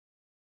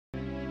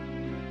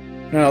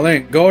Now,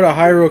 Link, go to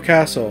Hyrule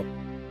Castle.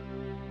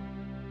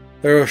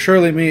 There will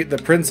surely meet the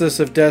Princess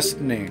of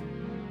Destiny.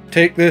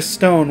 Take this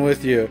stone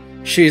with you.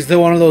 She's the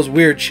one of those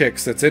weird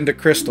chicks that's into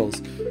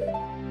crystals.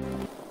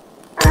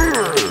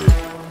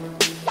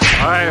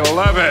 I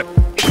love it.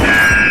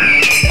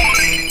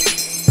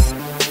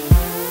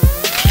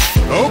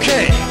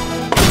 Okay.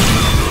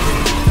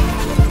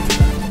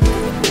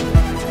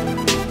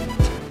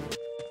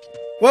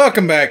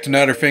 Welcome back to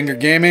Nutterfinger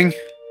Gaming.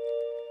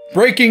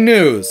 Breaking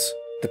news.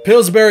 The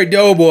Pillsbury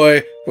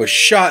Doughboy was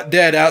shot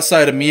dead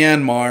outside of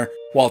Myanmar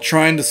while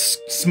trying to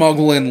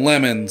smuggle in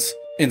lemons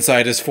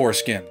inside his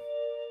foreskin.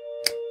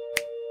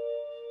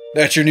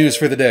 That's your news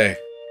for the day.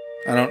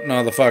 I don't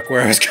know the fuck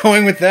where I was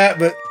going with that,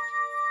 but...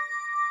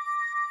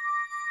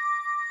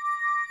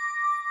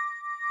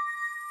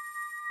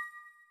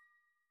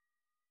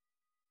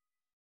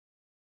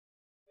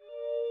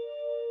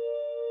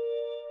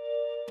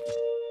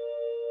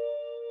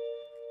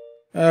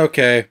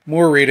 Okay,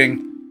 more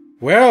reading.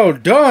 Well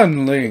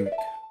done, Link!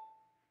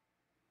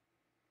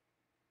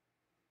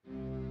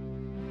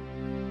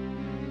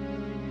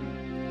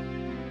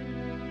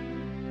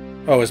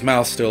 Oh, his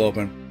mouth's still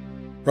open.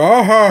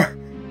 I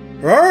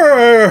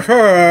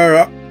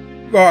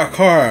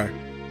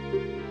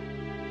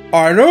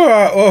knew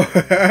I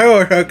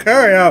was a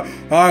carry out.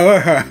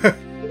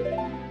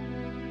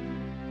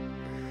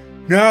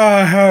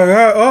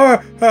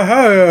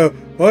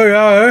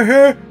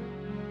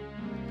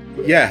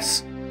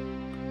 Yes.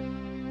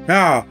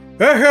 Now,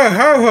 this is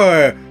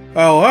hopefully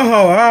a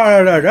little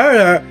while to do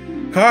it,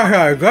 cause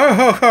I go.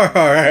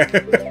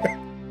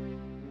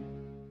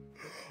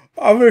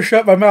 I'm gonna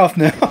shut my mouth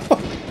now.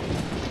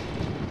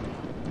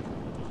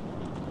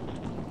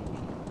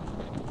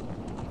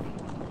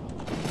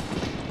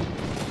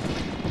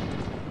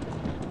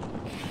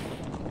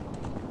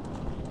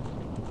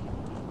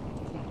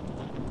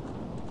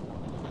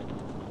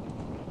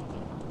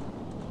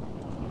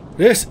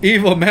 This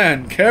evil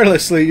man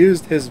carelessly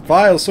used his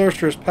vile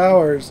sorcerer's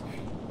powers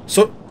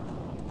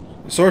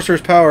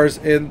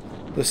in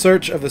the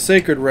search of the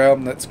sacred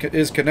realm that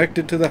is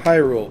connected to the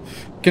Hyrule.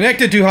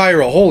 Connected to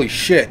Hyrule, holy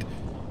shit.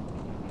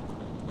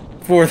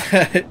 For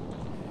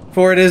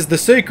it is the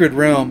sacred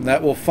realm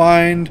that will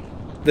find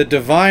the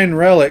divine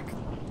relic.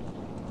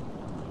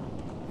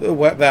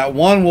 That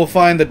one will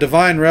find the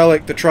divine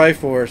relic, the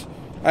Triforce.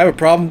 I have a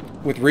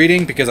problem with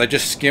reading because I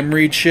just skim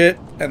read shit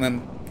and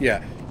then,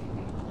 yeah.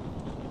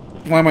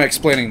 Why am I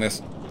explaining this?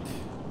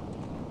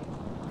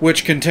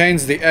 Which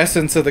contains the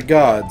essence of the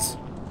gods.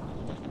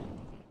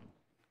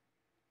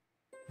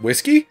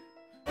 Whiskey?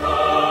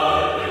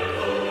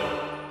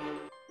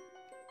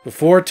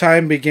 Before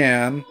time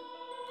began,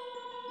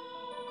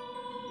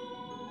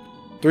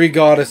 3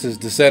 goddesses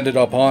descended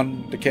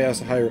upon the chaos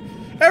of Hyrule.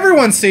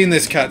 Everyone's seen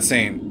this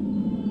cutscene.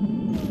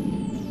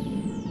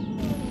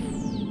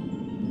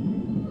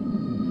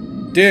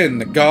 Din,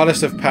 the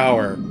goddess of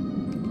power.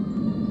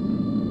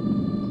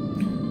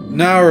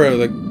 Nairu,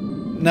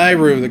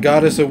 the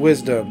goddess of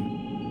wisdom.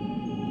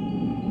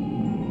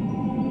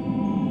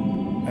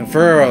 And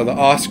Furo, the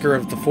Oscar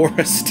of the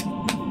forest.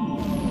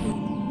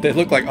 They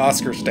look like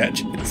Oscar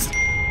statues.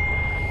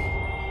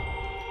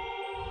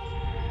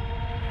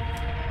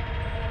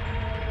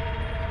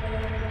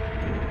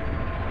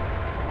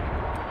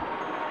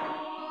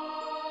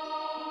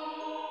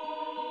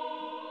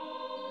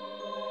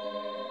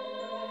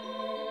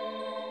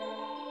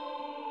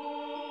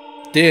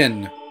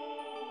 Din.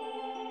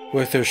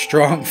 With her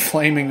strong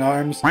flaming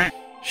arms,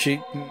 she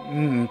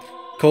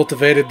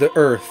cultivated the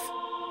earth.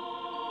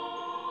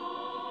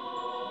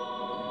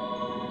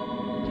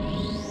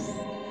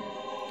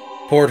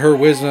 Poured her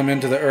wisdom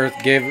into the earth,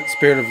 gave its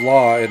spirit of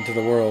law into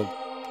the world.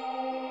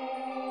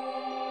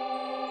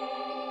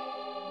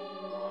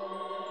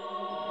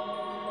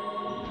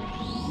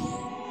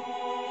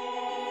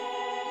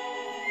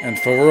 And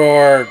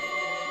Furor,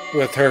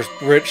 with her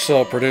rich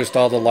soul, produced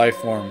all the life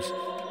forms.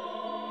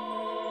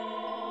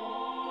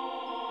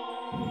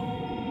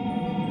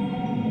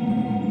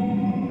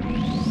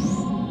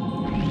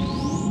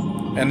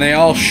 And they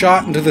all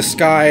shot into the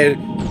sky,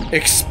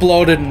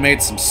 exploded, and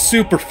made some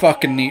super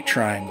fucking neat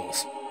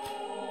triangles.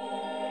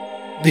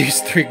 These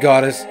 3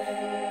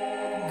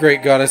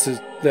 great goddesses,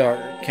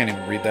 can't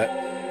even read that.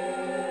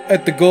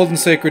 At the golden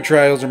sacred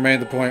triangles are made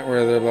the point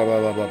where they're blah blah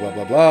blah blah blah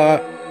blah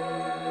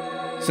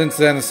blah. Since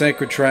then, the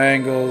sacred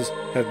triangles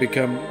have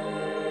become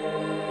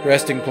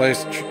resting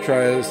place.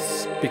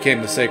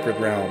 Became the sacred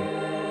realm.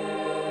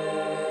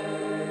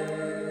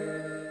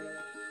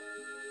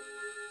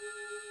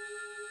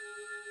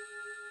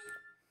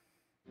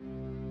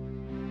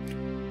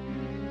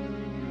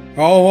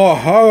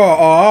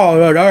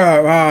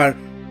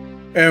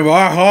 In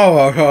my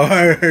home, so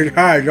I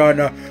on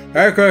the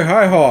sacred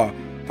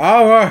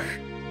high.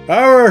 I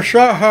was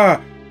shot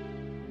her.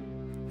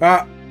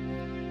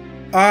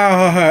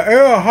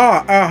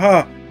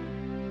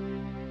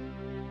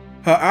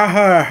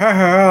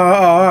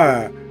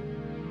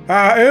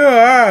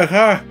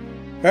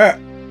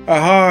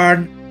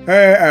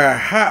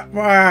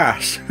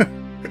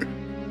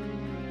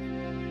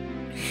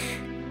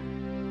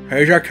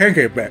 He's a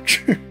kinky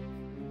bitch.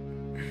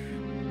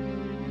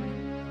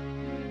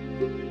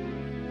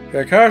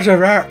 Because of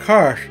that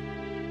curse,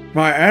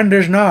 my end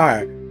is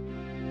nigh.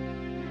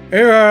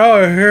 Even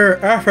though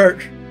your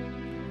efforts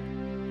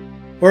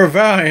were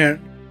valiant,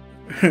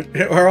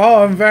 were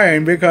all in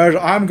vain because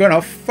I'm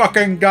gonna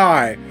fucking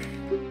die.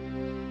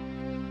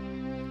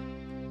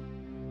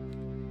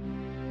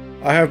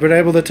 I have been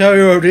able to tell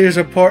you of these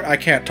I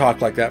can't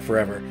talk like that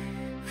forever.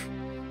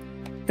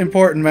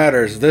 Important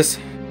matters. This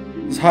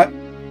is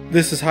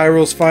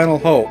Hyrule's final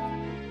hope.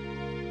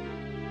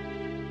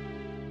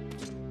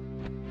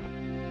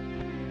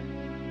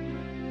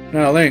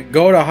 Now, Link,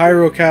 go to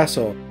Hyrule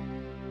Castle.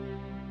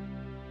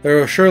 There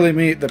will surely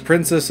meet the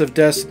Princess of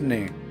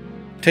Destiny.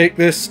 Take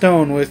this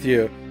stone with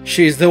you.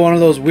 She's one of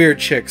those weird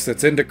chicks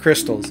that's into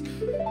crystals.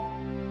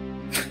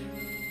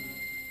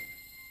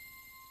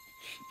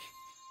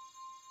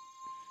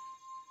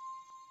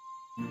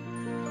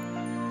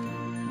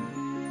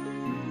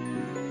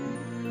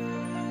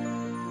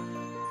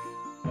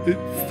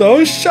 It's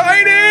so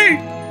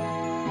shiny!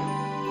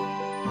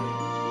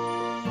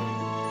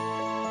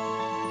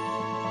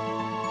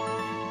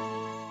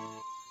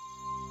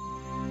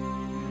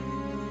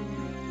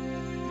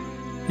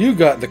 You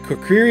got the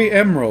Kokiri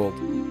Emerald.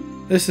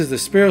 This is the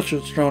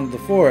spiritual stone of the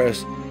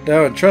forest,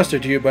 now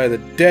entrusted to you by the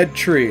dead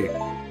tree.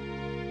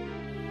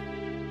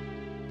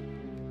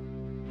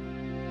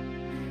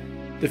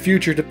 The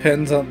future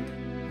depends on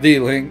thee,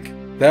 Link.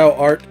 Thou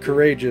art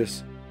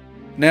courageous.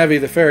 Navi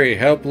the fairy,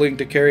 help Link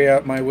to carry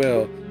out my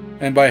will.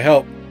 And by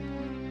help,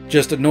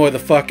 just annoy the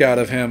fuck out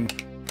of him.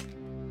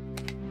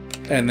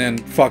 And then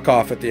fuck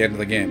off at the end of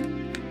the game.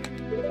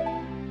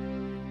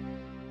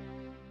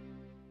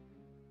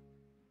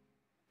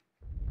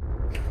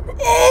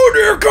 Oh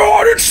dear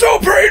God, it's so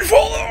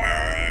painful!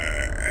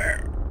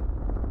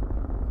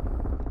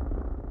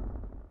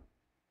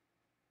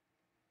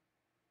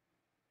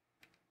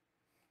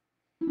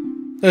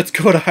 Let's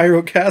go to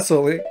Hyrule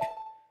Castle, Link.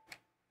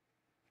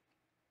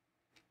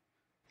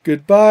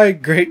 Goodbye,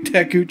 great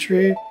Deku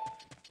Tree.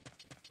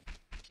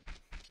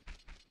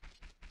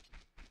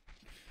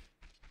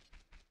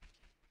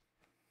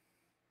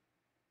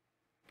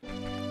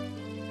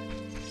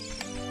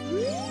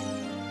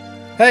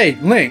 Hey,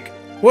 Link,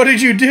 what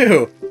did you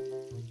do?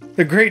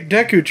 The great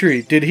Deku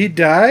Tree, did he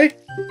die?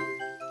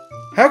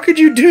 How could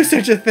you do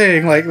such a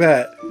thing like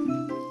that?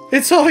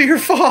 It's all your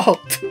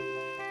fault!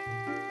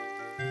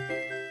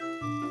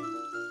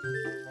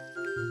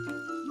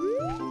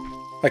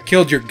 I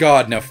killed your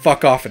god, now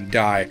fuck off and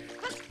die.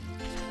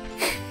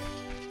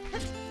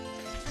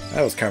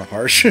 That was kind of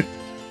harsh.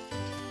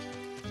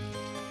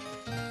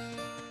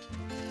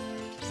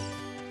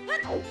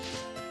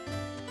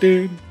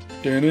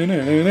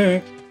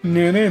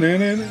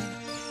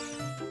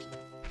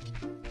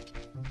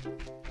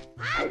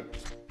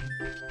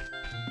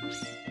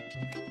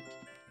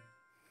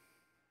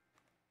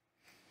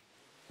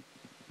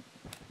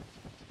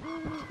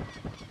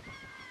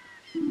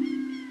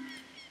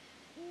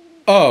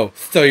 Oh,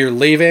 so you're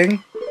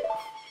leaving?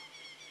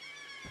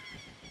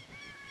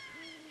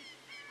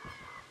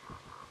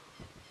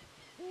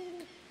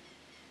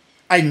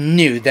 I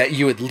knew that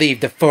you would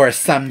leave the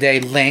forest someday,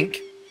 Link,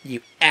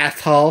 you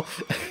asshole.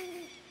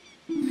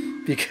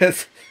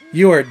 Because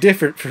you are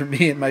different from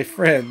me and my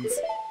friends.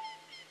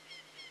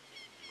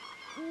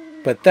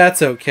 But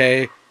that's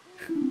okay.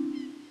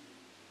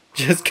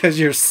 Just because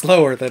you're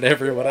slower than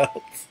everyone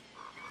else.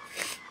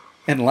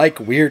 And like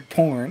weird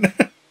porn.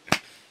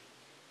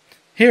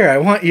 Here, I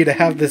want you to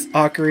have this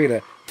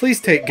ocarina.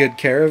 Please take good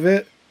care of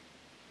it.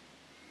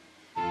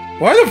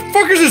 Why the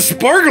fuck is it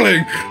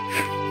sparkling?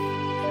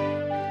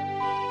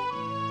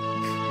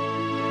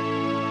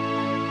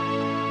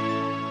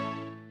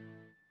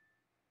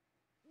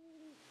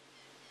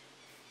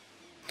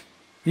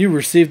 You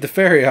received the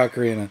fairy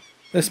ocarina.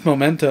 This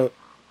memento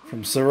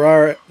from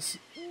Soraya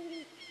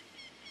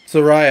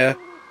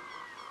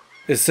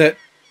is set...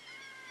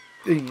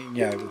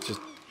 Yeah, it's just...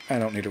 I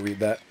don't need to read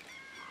that.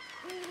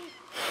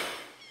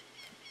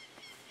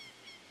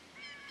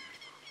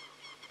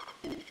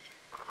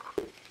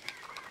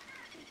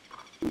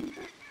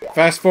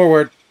 Fast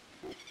forward.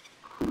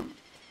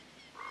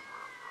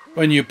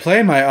 When you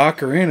play my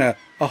ocarina,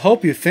 I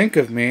hope you think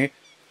of me.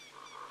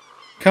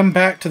 Come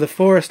back to the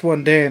forest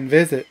one day and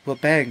visit. We'll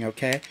bang,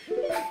 okay?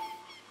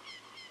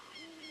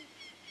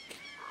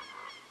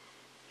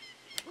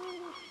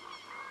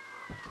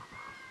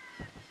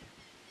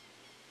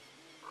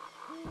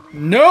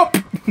 Nope!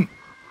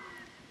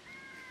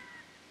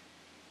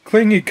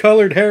 Clingy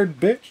colored-haired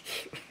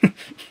bitch.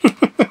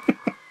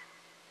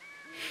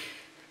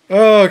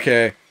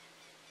 Okay.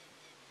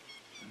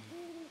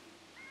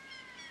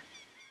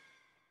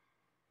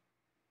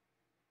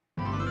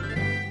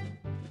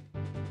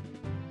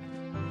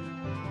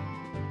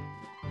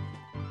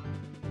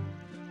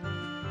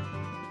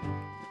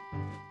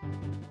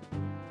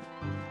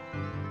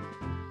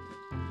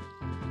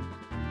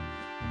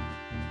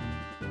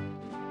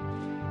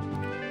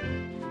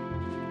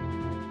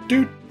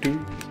 Do do.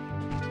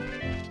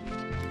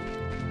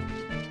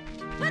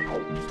 Do.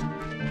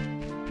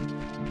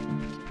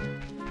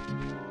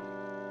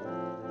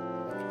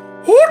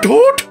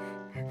 Toot!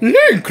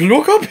 Link,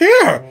 look up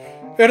here!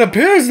 It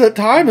appears that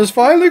time has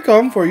finally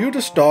come for you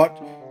to start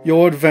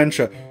your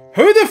adventure.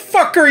 Who the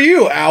fuck are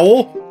you,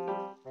 Owl?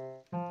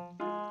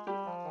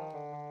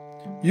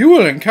 You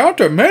will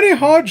encounter many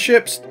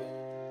hardships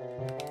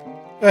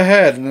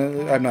ahead.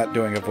 I'm not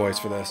doing a voice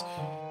for this.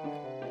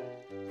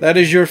 That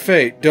is your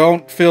fate.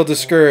 Don't feel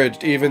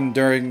discouraged even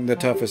during the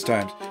toughest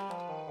times.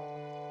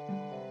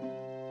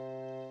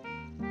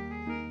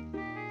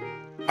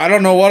 I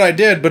don't know what I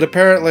did, but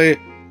apparently...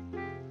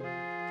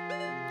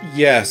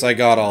 Yes, I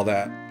got all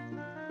that.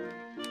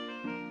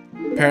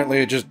 Apparently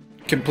it just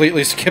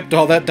completely skipped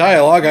all that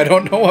dialogue. I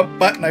don't know what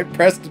button I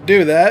pressed to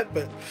do that,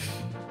 but...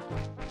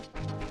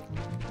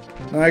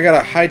 Now I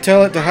gotta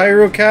hightail it to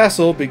Hyrule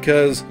Castle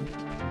because...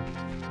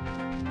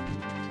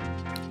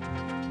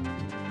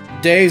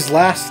 days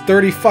last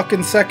 30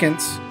 fucking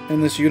seconds in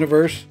this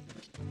universe.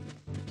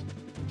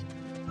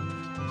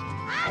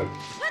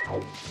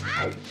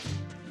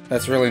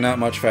 That's really not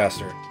much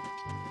faster.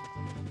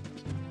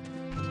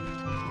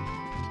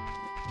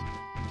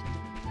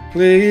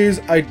 Please,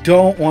 I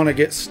don't want to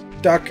get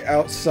stuck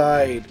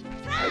outside.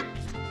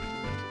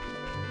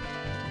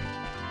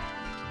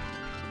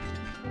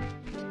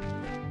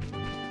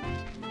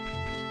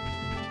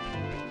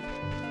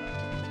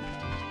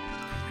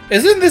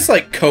 Isn't this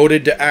like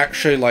coded to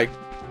actually like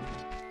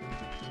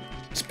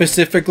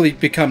specifically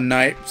become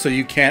night so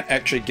you can't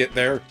actually get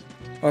there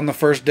on the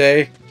first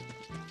day?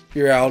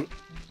 You're out.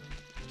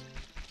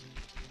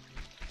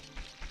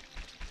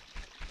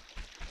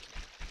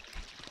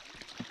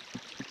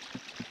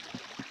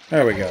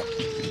 There we go.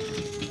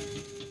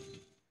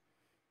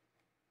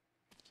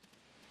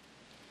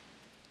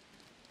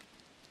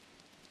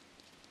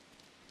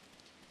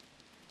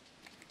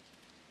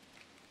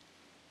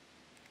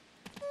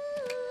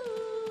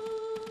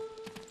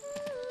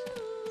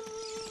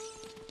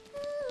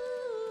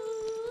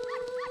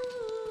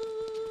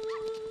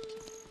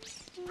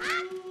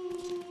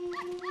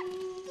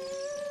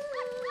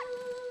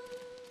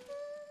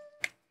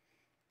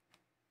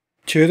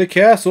 To the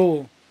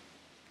castle.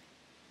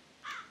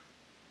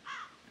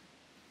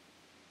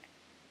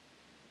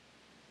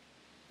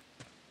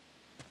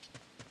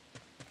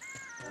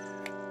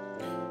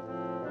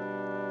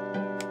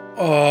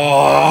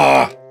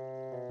 Oh.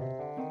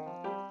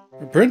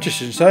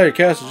 Apprentice inside your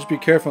castle, just be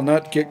careful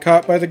not to get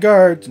caught by the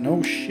guards.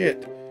 No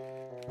shit.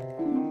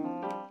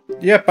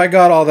 Yep, I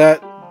got all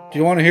that. Do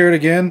you want to hear it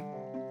again?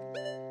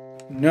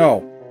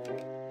 No.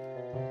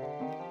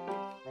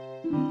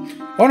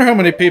 I wonder how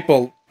many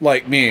people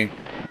like me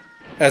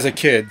as a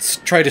kid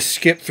try to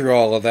skip through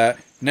all of that.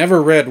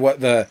 Never read what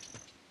the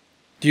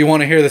 "do you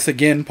want to hear this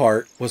again"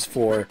 part was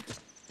for.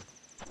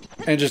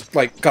 And just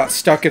like got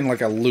stuck in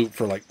like a loop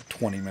for like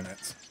 20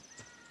 minutes.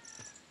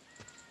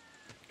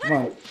 Come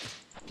on.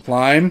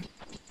 Climb.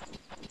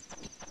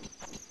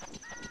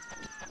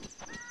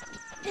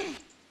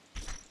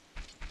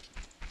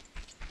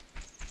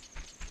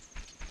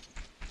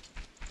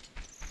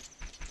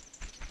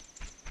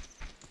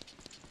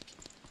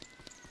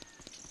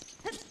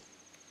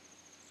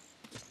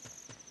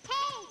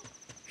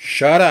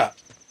 Shut up.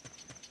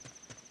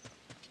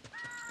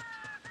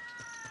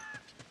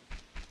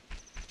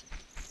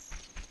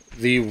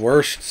 The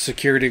worst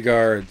security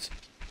guards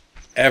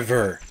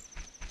ever.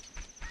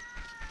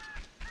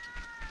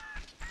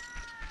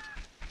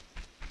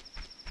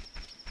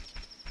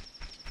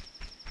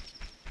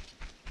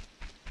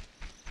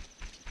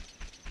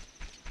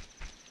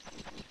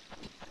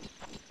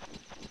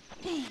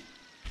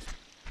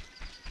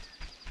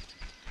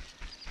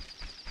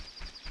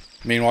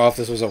 Meanwhile, if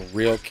this was a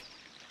real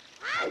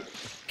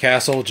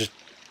castle, just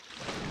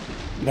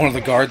one of the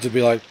guards would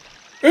be like,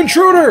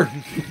 "Intruder!"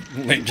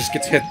 Link just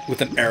gets hit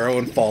with an arrow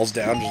and falls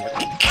down, just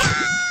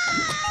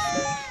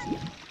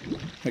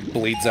like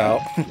bleeds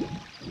out. And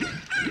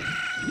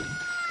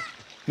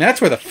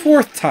that's where the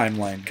fourth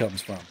timeline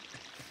comes from.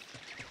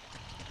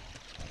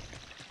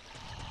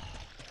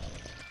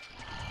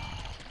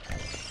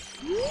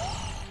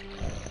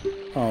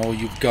 Oh,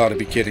 you've got to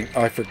be kidding.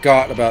 Oh, I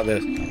forgot about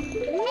this.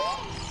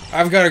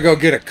 I've got to go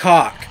get a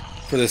cock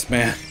for this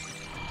man.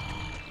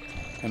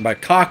 And by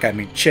cock, I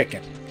mean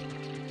chicken.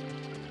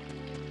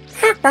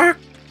 Bark, bark.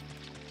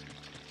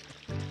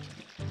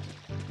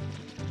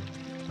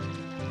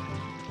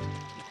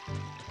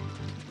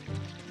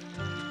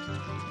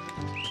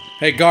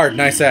 Hey, guard,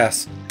 nice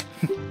ass.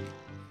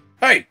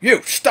 Hey,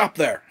 you, stop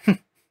there.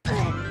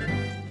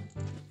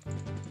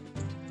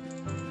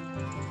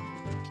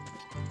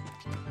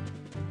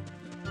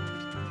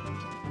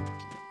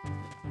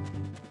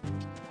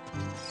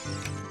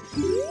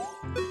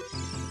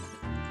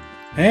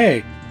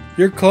 Hey,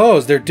 your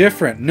clothes, they're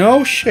different.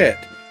 No shit.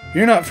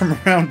 You're not from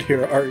around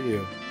here, are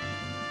you?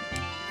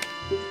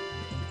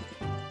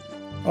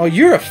 Oh,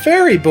 you're a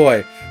fairy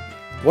boy.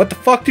 What the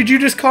fuck did you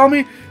just call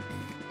me?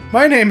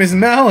 My name is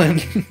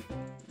Malin.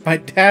 My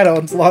dad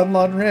owns Lon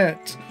Lon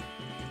Ranch.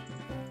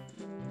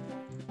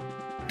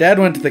 Dad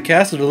went to the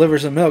castle to deliver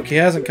some milk. He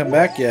hasn't come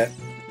back yet.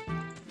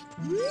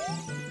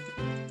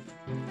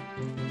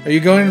 Are you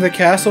going to the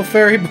castle,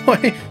 fairy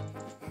boy?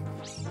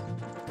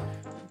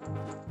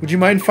 Would you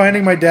mind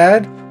finding my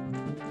dad?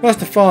 Must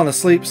have fallen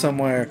asleep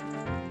somewhere.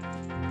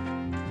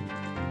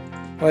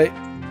 Wait.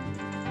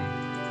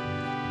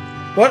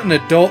 What an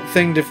adult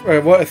thing to...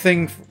 what a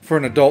thing for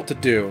an adult to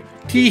do.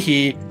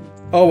 Tee-hee.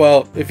 Oh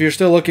well, if you're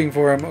still looking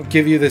for him, I'll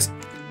give you this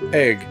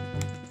egg.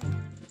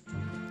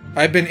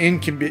 I've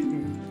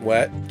been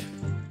wet.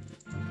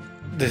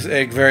 This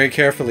egg very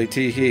carefully,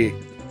 tee-hee.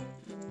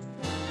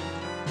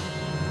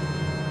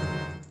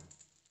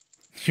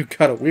 You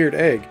got a weird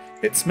egg.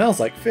 It smells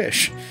like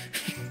fish.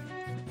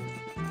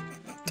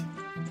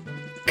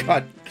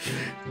 God,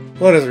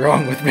 what is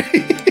wrong with me?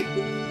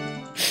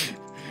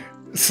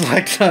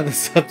 Select on the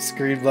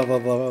sub-screen, blah, blah,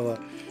 blah, blah,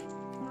 blah.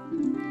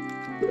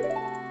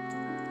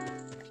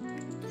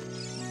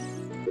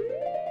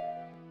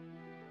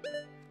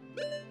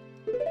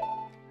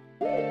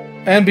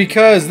 And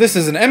because this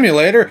is an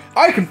emulator,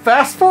 I can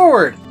fast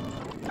forward!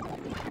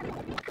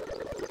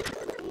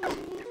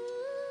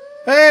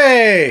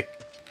 Hey!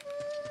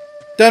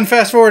 Done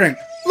fast forwarding.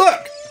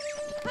 Look!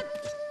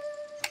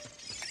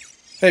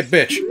 Hey,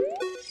 bitch.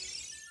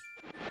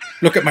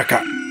 Look at my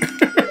cock.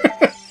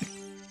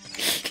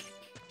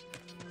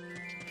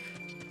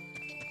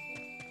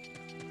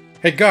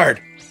 Hey,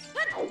 guard.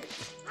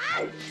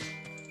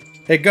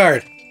 Hey,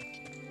 guard.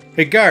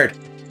 Hey, guard.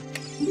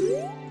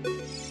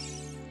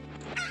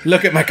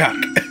 Look at my cock.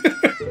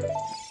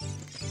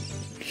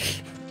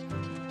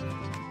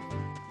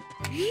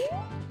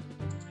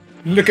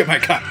 Look at my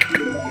cock.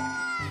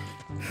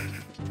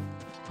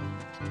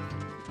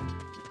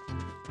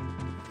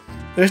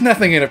 There's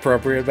nothing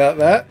inappropriate about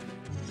that.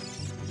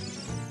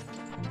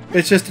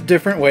 It's just a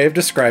different way of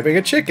describing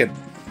a chicken.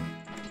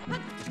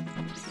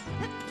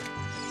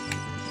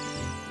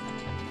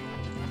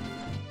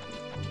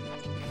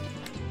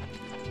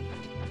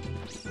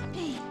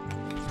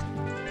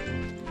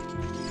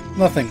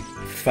 Nothing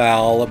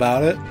foul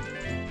about it.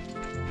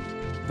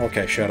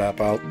 Okay, shut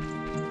up. I'll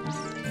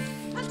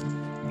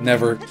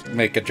never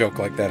make a joke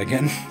like that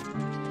again.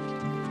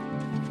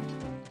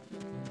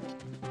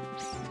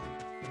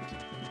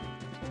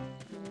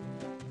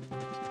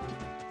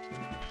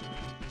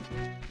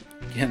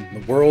 Again,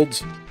 the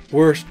world's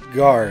worst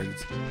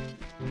guards.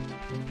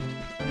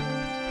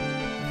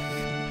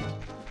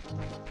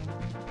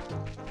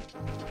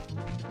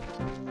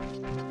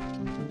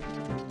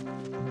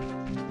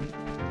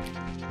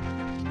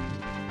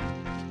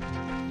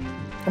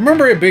 I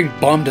remember it being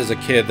bummed as a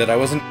kid that I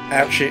wasn't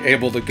actually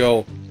able to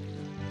go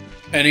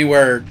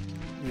anywhere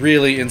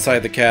really inside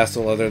the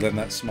castle other than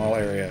that small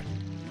area.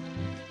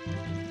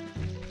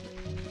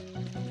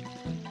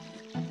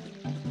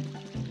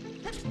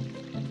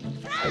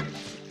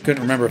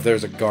 Couldn't remember if there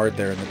was a guard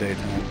there in the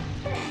daytime.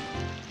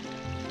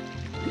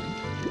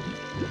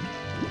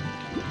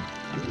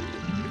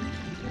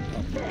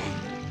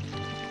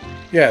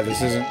 Yeah,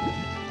 this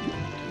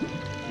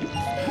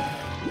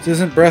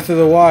isn't Breath of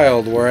the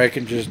Wild where I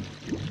can just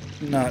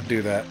not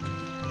do that.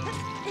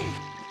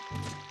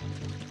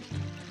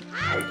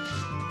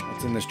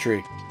 What's in this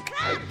tree?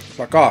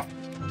 Fuck off.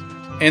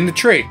 In the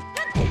tree.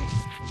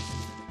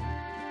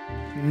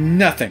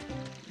 Nothing.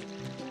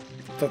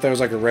 Thought that was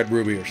like a red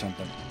ruby or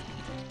something.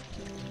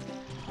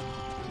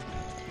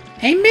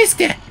 Hey,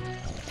 mister!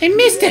 Hey,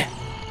 mister!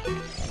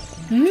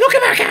 Look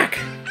at my cock!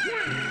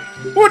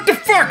 What the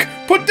fuck?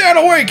 Put that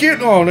away,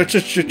 kid! Oh, that's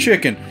just your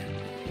chicken.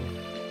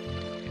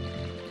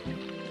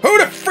 Who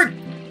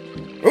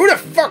the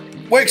fuck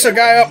wakes a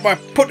guy up by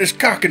putting his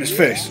cock in his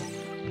face?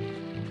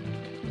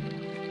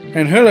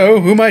 And hello,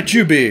 who might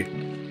you be?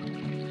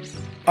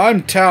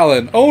 I'm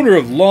Talon, owner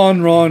of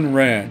Lon Ron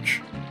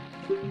Ranch.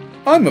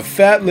 I'm a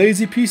fat,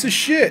 lazy piece of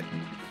shit.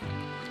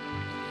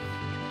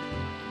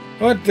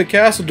 I went to the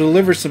castle to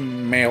deliver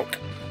some milk.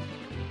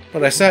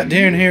 But I sat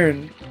down here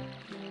and...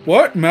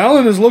 What?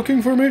 Malin is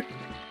looking for me?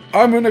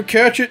 I'm gonna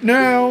catch it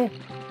now.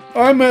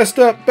 I messed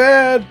up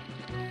bad.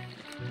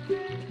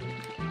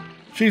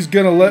 She's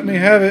gonna let me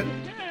have it.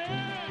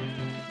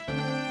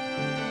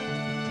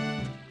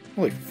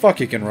 Holy fuck,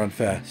 he can run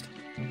fast.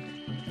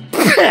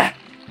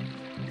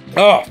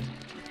 Oh,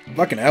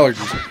 fucking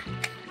allergies.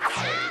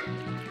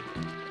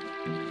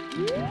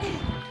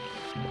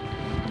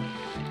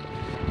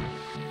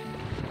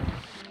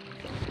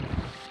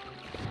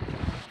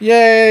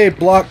 Yay,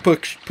 block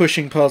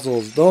pushing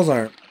puzzles. Those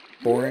aren't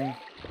boring.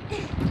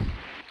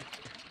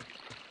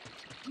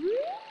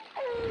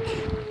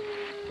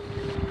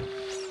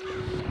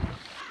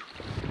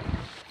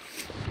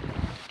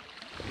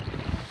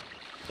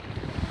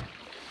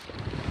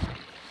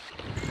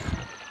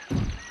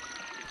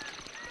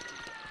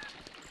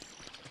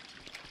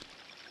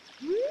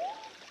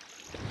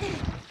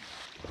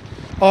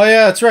 Oh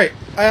yeah, that's right.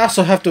 I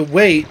also have to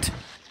wait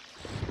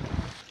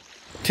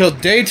till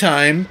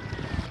daytime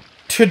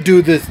to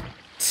do the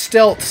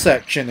stealth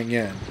section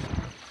again.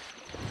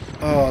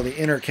 Oh, the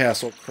inner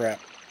castle crap.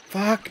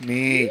 Fuck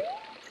me.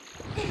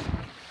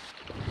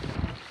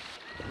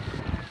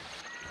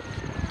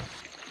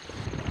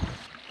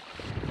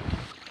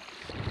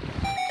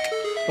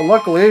 But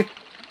luckily,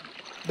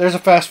 there's a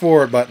fast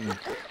forward button.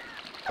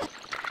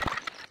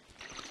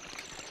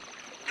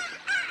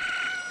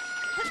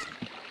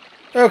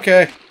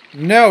 Okay,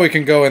 now we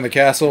can go in the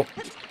castle.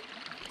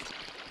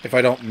 If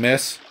I don't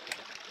miss.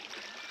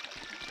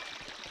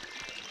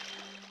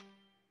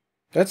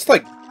 That's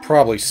like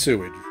probably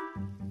sewage.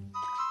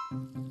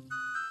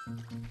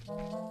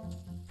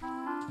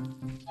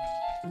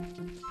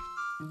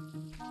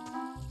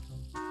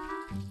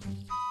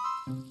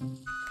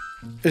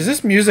 Is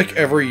this music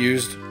ever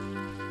used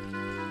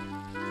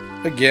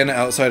again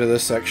outside of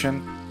this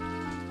section?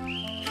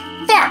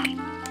 Fuck!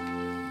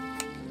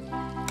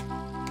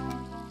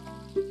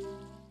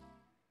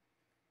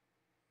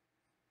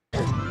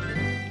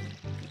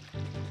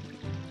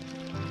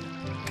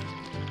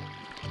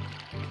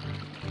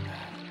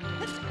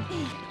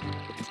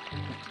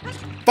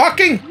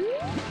 Fucking!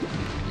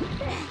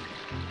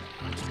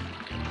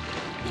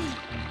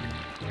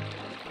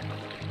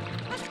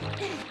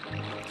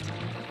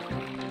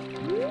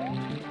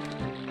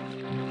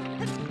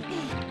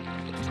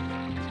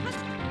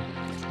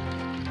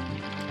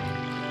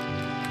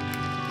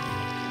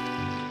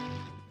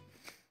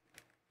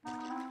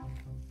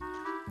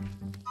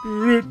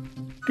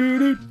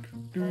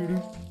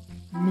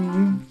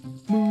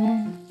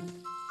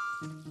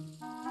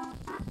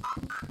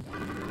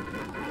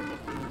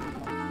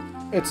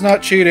 It's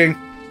not cheating.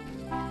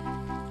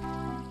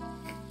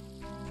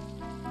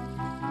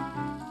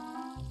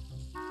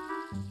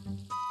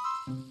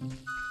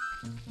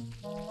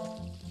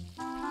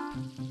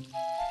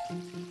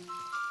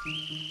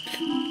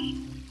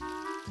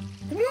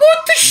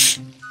 What the sh...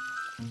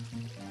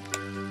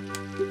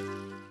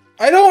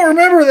 I don't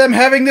remember them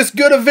having this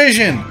good a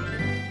vision.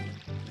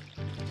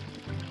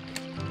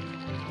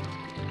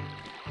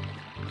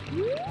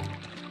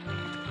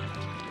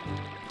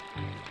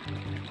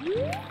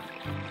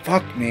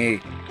 Fuck me.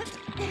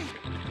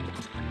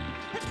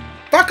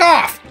 Fuck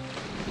off!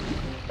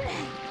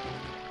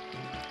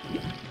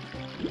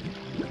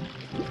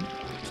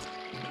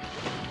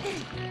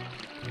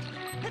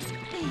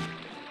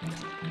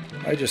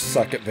 I just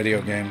suck at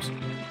video games.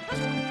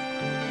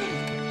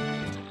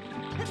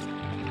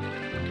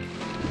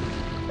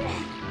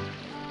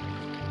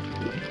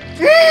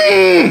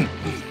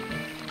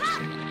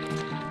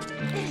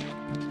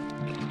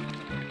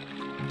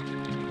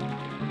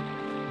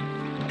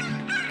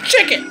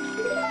 Chicken!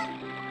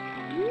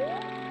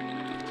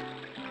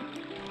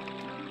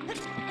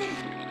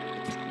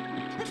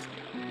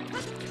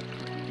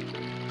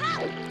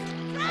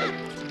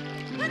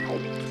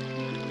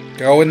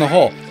 Go in the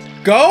hole.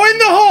 Go in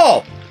the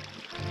hole!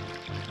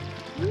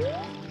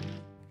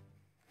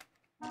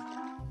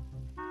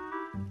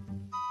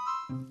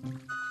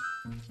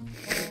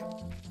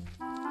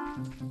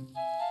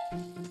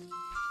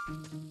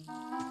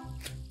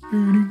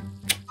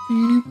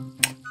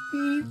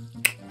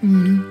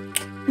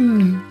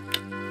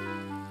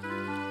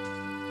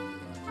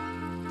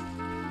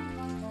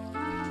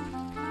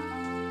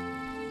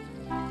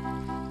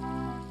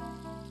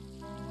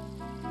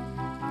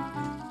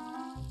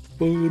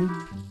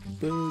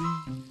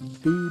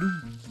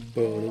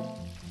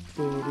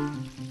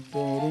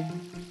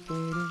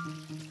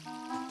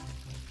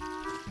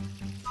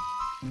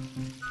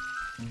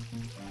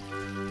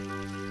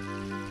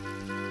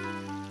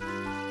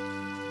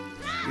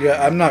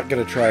 Yeah, I'm not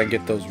gonna try and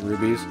get those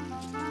rubies.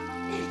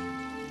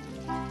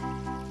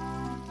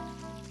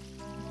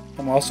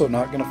 I'm also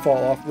not gonna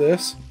fall off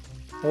this,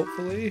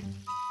 hopefully.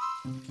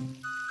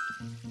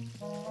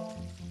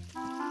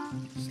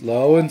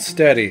 Slow and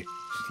steady.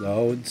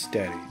 Slow and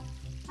steady.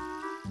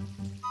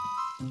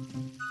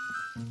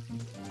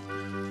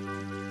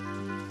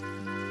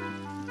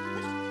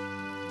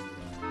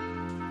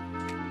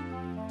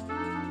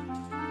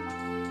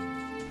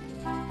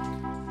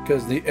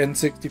 Because the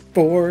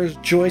N64's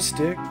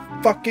joystick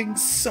fucking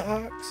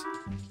sucks.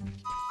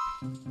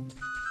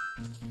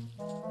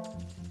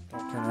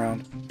 Don't turn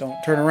around.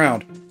 Don't turn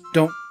around.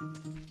 Don't.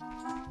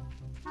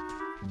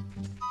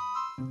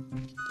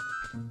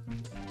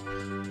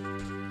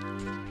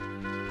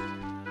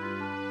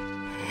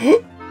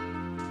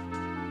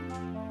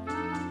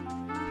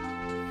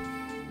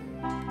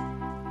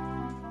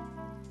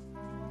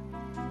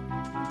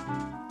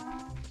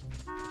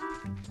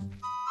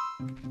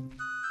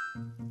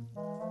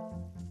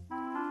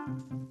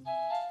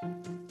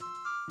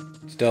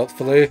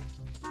 Stealthfully.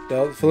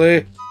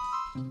 Stealthfully.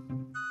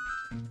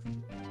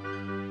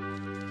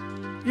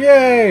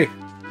 Yay!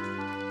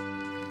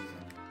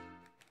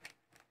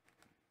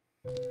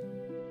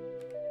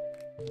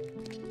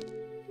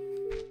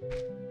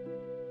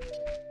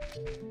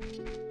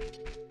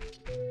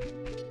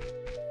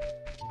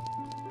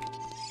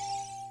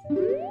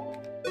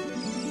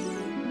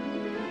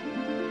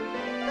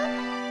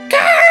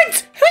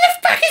 Guards! Who the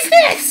fuck is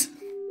this?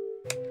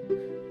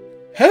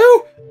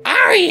 Who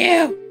are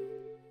you?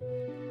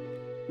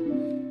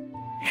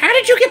 How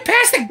did you get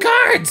past the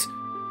guards?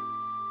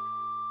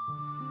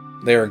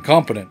 They're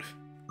incompetent.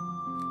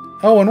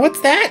 Oh, and what's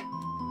that?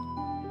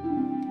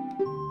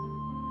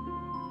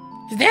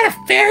 Is that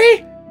a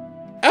fairy?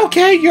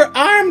 Okay, you're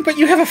armed, but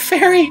you have a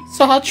fairy,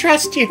 so I'll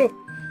trust you.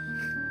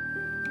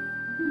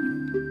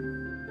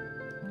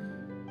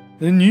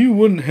 Then you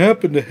wouldn't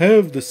happen to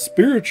have the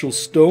spiritual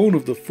stone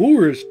of the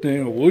forest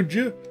now, would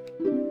you?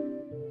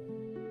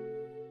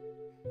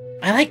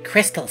 I like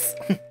crystals.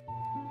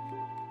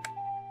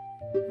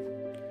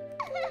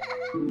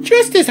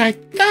 Just as I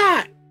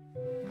thought.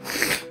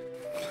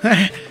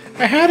 I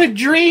had a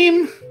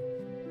dream.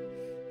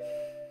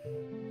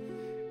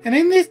 And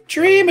in this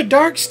dream, a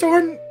dark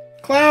storm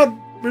cloud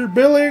were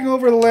billowing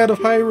over the land of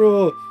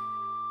Hyrule.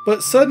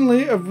 But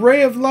suddenly, a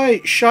ray of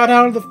light shot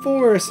out of the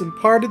forest and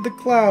parted the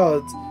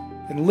clouds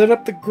and lit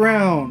up the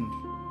ground.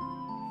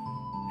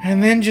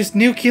 And then just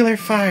nuclear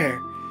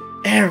fire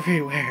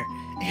everywhere.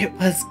 It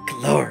was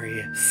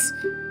glorious.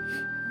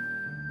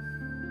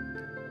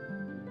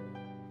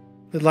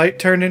 The light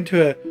turned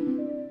into a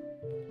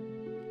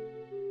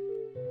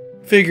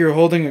figure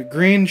holding a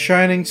green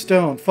shining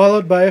stone,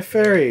 followed by a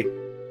fairy.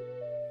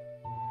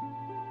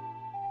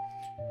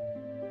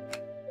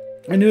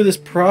 I knew this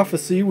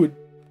prophecy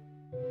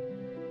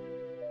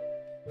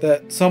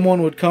that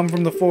someone would come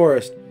from the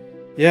forest.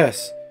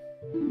 Yes,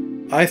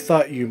 I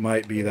thought you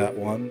might be that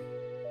one.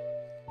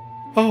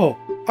 Oh,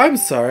 I'm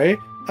sorry.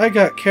 I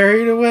got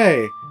carried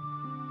away.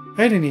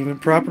 I didn't even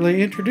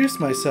properly introduce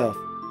myself.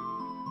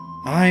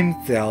 I'm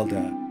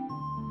Zelda,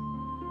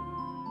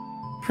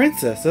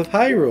 Princess of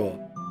Hyrule.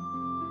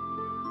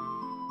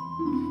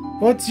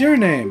 What's your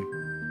name?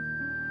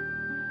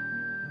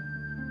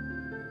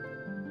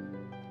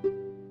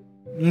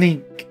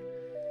 Link.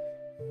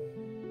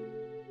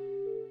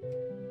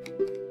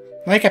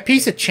 Like a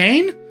piece of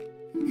chain?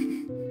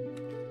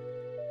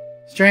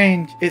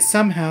 Strange, it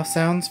somehow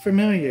sounds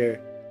familiar.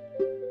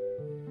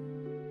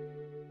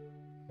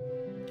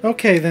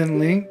 Okay then,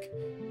 Link.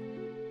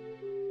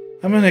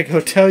 I'm gonna go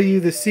tell you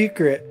the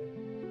secret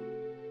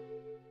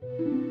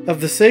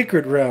of the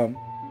Sacred Realm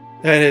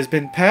that has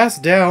been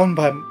passed down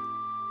by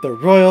the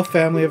royal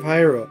family of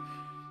Hyrule.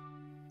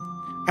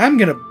 I'm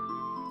gonna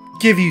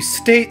give you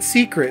state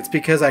secrets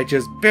because I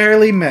just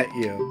barely met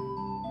you.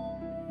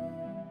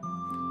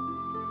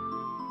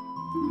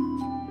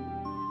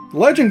 The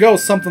legend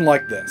goes something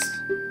like this.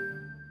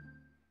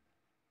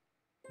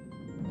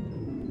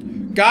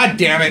 God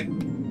damn it!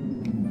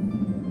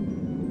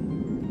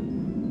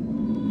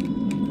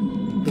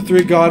 The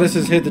three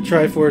goddesses hid the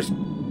Triforce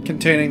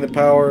containing the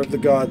power of the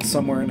gods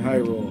somewhere in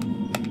Hyrule.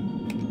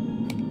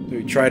 Do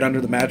we try it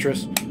under the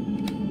mattress?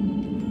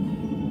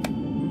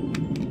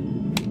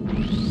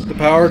 The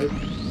power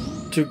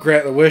to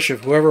grant the wish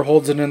of whoever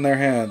holds it in their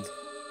hands.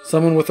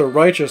 Someone with a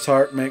righteous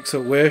heart makes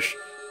a wish,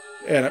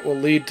 and it will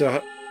lead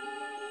to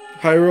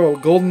Hyrule,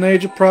 a golden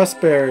age of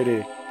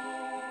prosperity.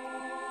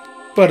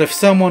 But if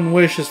someone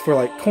wishes for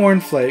like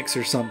cornflakes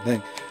or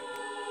something,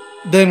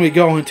 then we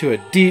go into a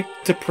deep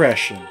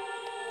depression.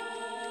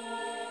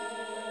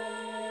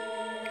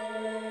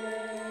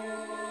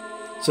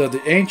 So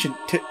the ancient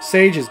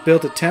sages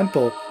built a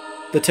temple,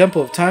 the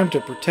Temple of Time, to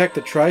protect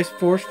the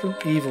Triforce from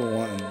evil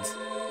ones.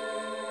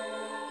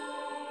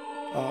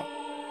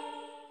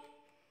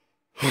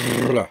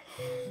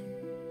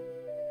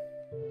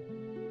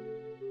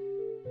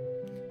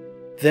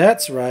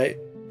 That's right.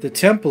 The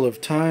Temple of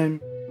Time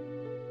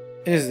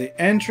is the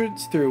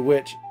entrance through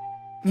which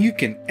you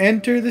can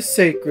enter the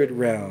Sacred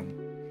Realm.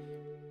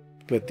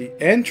 But the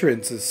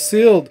entrance is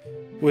sealed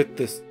with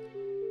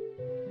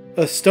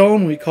a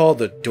stone we call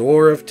the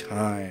Door of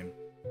Time.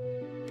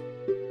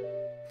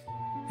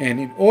 And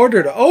in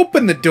order to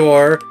open the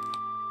door,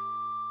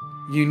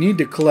 you need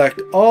to collect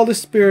all the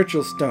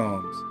spiritual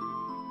stones.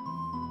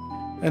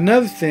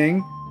 Another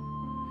thing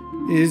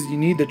is you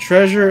need the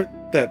treasure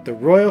that the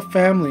royal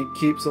family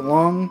keeps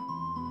along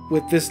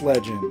with this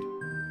legend.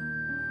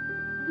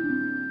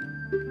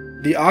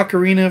 The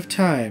Ocarina of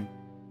Time.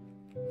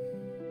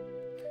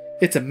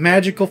 It's a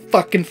magical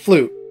fucking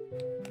flute.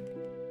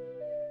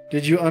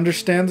 Did you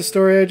understand the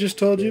story I just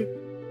told you?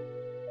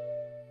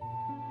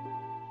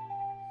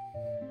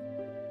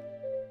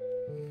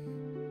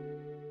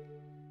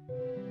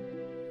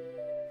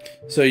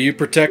 So you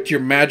protect your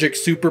magic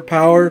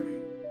superpower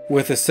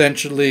with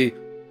essentially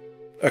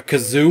a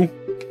kazoo?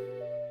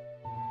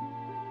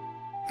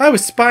 I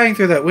was spying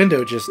through that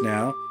window just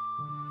now.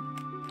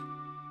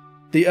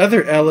 The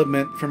other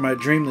element from my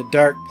dream, the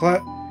dark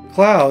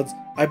clouds,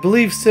 I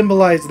believe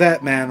symbolize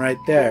that man right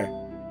there.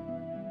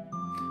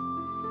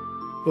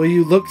 Will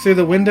you look through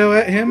the window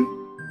at him?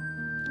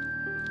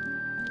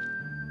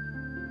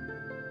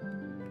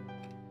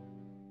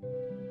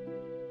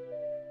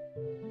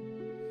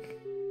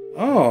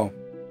 Oh,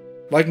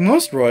 like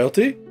most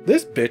royalty,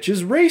 this bitch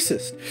is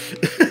racist.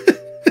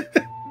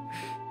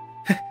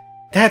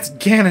 That's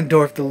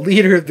Ganondorf, the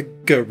leader of the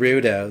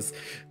Gerudos.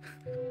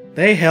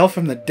 They hail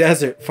from the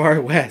desert far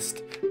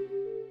west.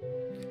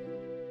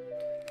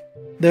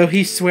 Though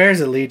he swears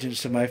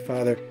allegiance to my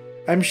father,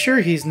 I'm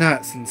sure he's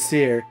not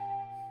sincere.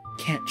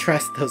 Can't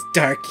trust those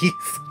darkies.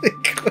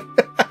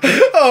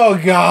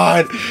 Oh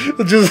God!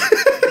 Just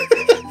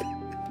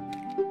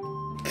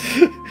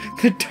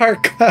the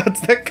dark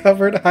clouds that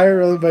covered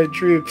Hyrule in my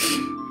dream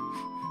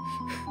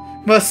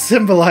must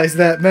symbolize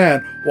that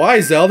man.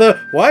 Why,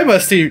 Zelda? Why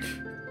must he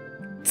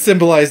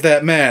symbolize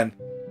that man?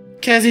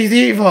 'Cause he's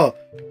evil.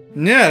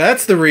 Yeah,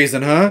 that's the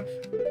reason, huh?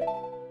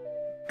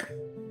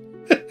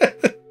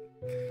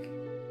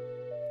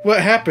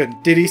 What happened?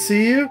 Did he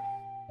see you?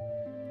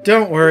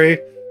 Don't worry.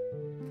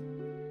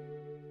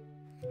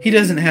 He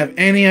doesn't have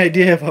any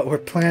idea of what we're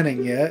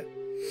planning yet.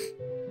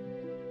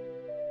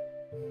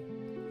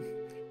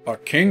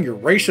 King, your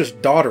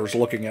racist daughter's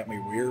looking at me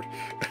weird.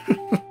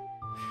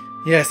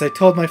 Yes, I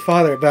told my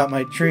father about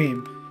my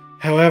dream.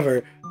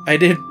 However, he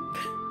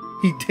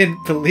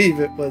didn't believe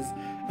it was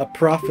a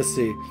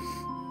prophecy.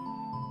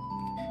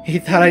 He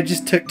thought I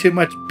just took too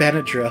much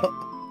Benadryl.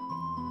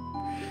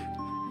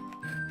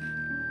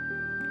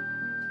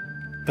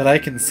 But I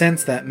can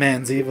sense that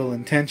man's evil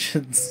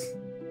intentions.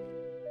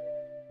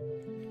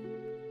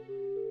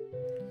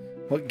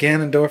 What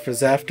Ganondorf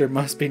is after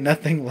must be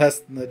nothing less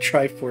than the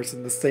Triforce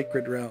in the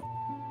Sacred Realm.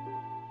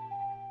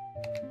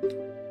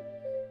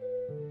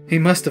 He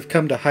must have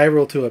come to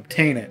Hyrule to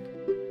obtain it.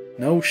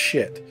 No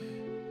shit.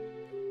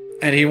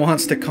 And he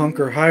wants to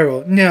conquer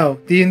Hyrule. No,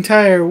 the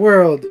entire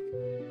world.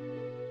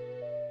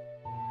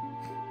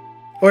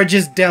 Or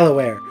just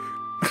Delaware.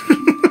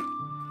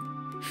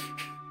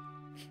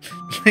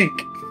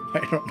 Link. I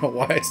don't know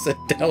why I said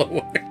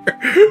Delaware.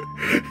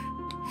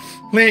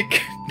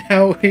 Link,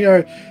 now we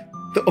are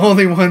the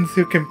only ones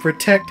who can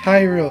protect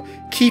Hyrule.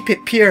 Keep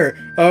it pure.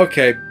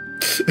 Okay.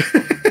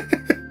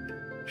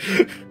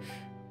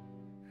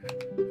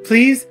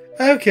 Please?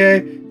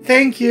 Okay.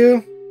 Thank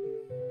you.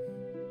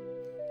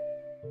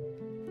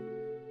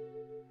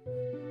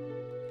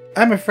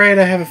 I'm afraid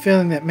I have a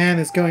feeling that man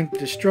is going to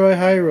destroy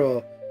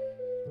Hyrule.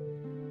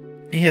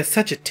 He has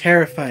such a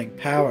terrifying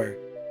power.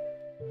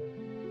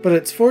 But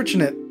it's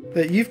fortunate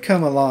that you've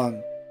come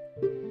along.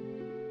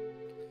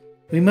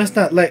 We must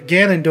not let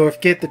Ganondorf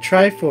get the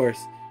Triforce.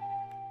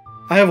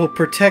 I will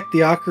protect the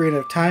Ocarina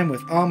of Time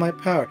with all my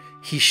power.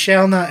 He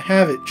shall not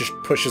have it. Just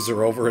pushes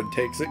her over and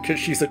takes it because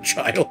she's a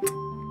child.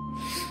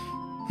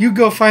 You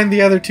go find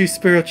the other 2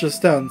 spiritual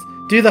stones.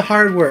 Do the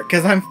hard work,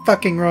 because I'm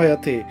fucking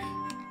royalty.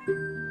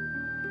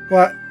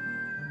 What?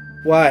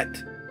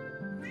 What?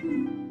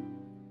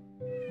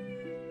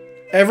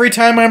 Every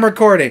time I'm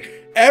recording.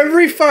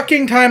 Every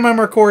fucking time I'm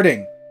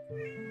recording.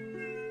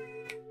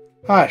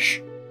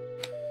 Hush.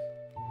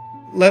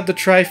 Let the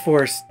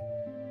Triforce...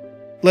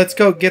 Let's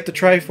go get the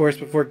Triforce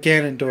before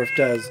Ganondorf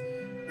does.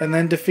 And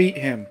then defeat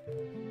him.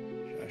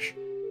 Shush.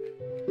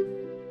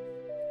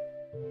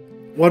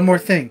 One more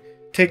thing.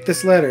 Take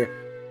this letter.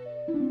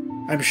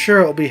 I'm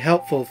sure it will be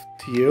helpful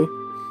to you.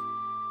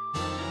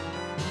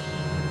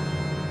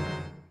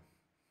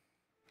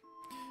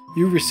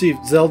 You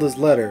received Zelda's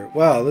letter.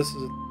 Wow, this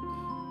is...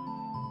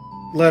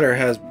 letter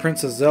has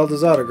Princess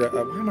Zelda's autograph.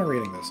 Why am I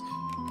reading this?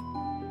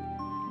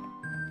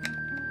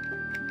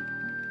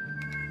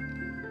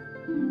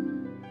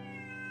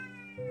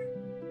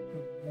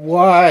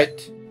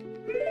 What?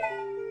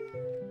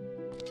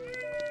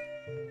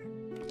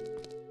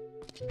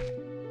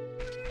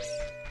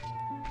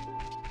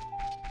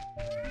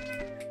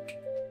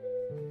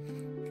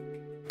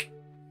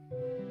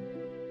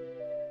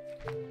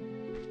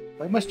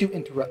 Why must you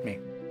interrupt me?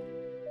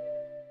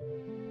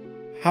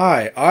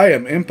 Hi, I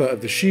am Impa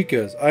of the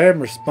Sheikahs. I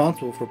am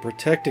responsible for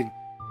protecting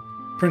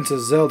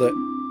Princess Zelda.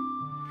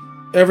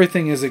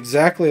 Everything is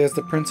exactly as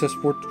the princess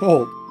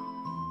foretold.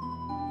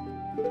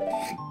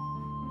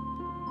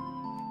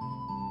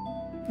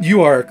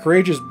 You are a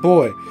courageous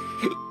boy.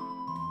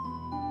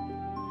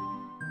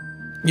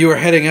 You are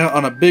heading out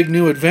on a big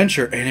new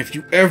adventure, and if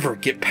you ever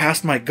get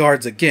past my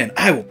guards again,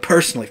 I will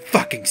personally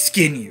fucking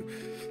skin you.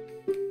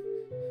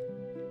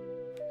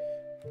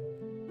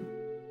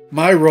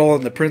 My role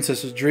in the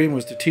princess's dream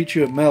was to teach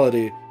you a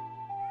melody.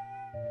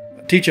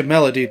 Teach a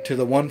melody to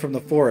the one from the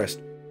forest.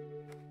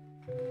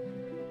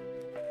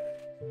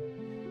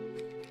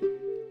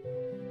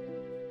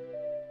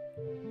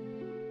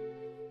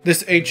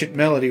 This ancient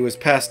melody was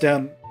passed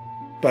down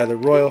by the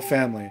royal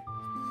family.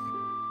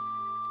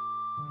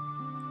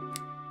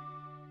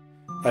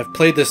 I've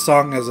played this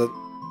song as a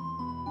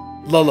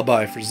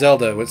lullaby for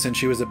Zelda since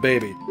she was a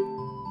baby.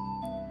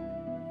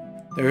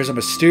 There is a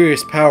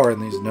mysterious power in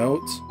these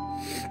notes.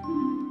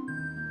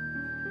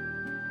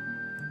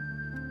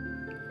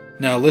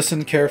 Now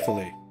listen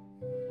carefully.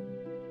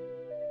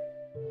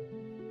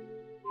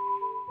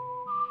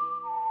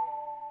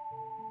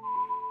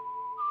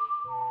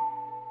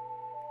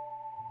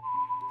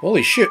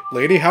 Holy shit,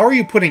 lady, how are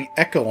you putting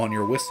echo on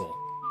your whistle?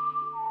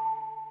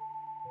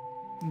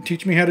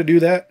 Teach me how to do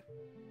that?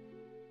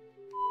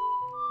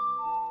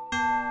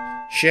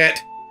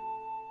 Shit.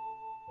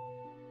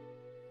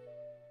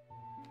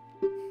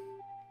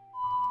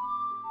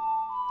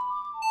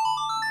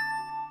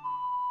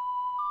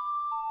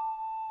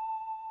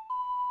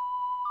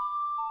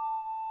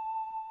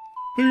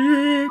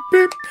 Beep,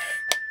 beep.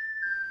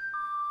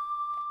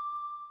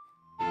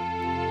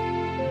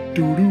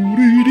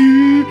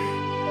 Doo-doo-dee-dee.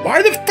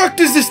 Why the fuck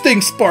does this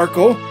thing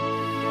sparkle?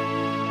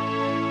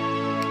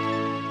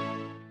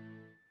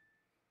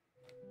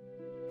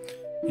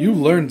 You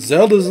learned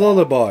Zelda's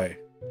lullaby.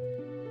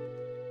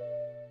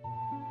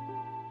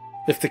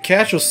 If the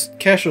castle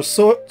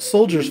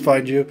soldiers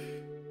find you,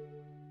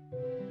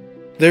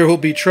 there will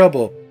be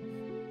trouble.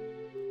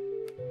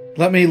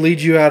 Let me lead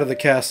you out of the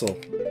castle.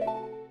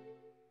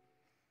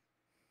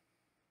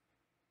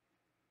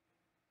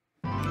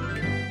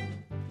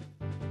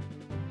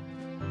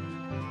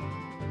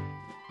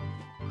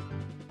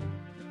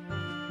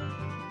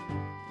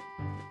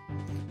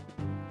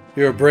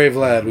 You're a brave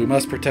lad. We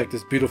must protect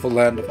this beautiful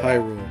land of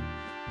Hyrule.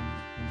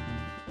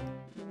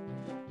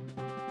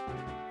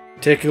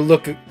 Take a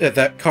look at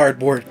that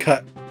cardboard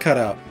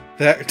cutout.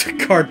 That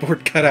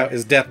cardboard cutout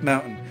is Death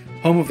Mountain,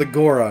 home of the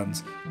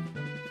Gorons.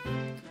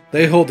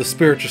 They hold the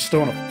spiritual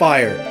stone of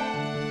fire.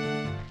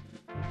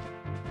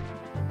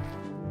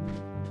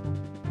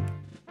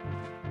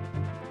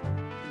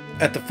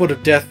 At the foot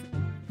of Death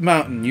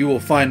Mountain, you will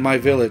find my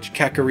village,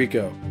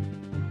 Kakariko.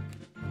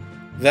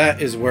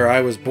 That is where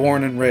I was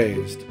born and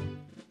raised.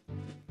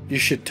 You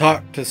should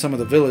talk to some of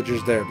the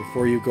villagers there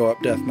before you go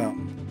up Death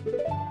Mountain.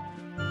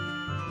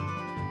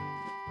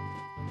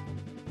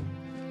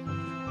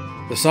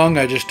 The song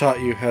I just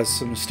taught you has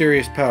some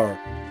mysterious power.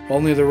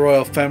 Only the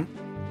royal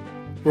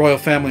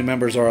family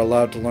members are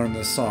allowed to learn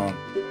this song.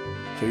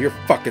 So you're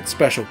fucking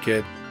special,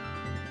 kid.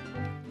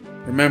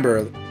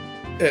 Remember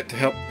it to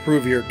help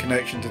prove your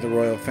connection to the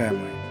royal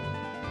family.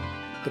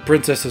 The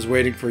princess is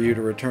waiting for you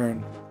to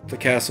return to the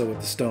castle with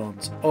the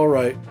stones.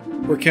 Alright,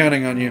 we're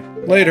counting on you.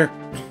 Later.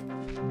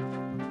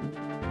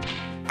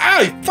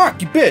 Ow, you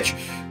fuck, you bitch!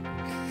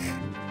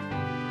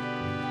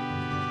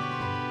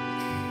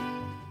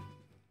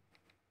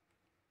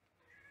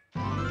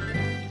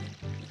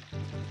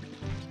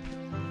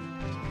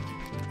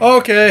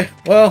 Okay,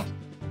 well,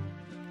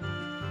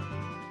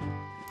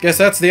 guess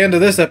that's the end of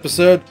this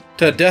episode.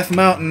 To Death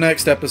Mountain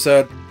next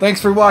episode.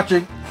 Thanks for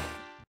watching.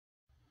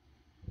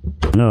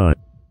 No.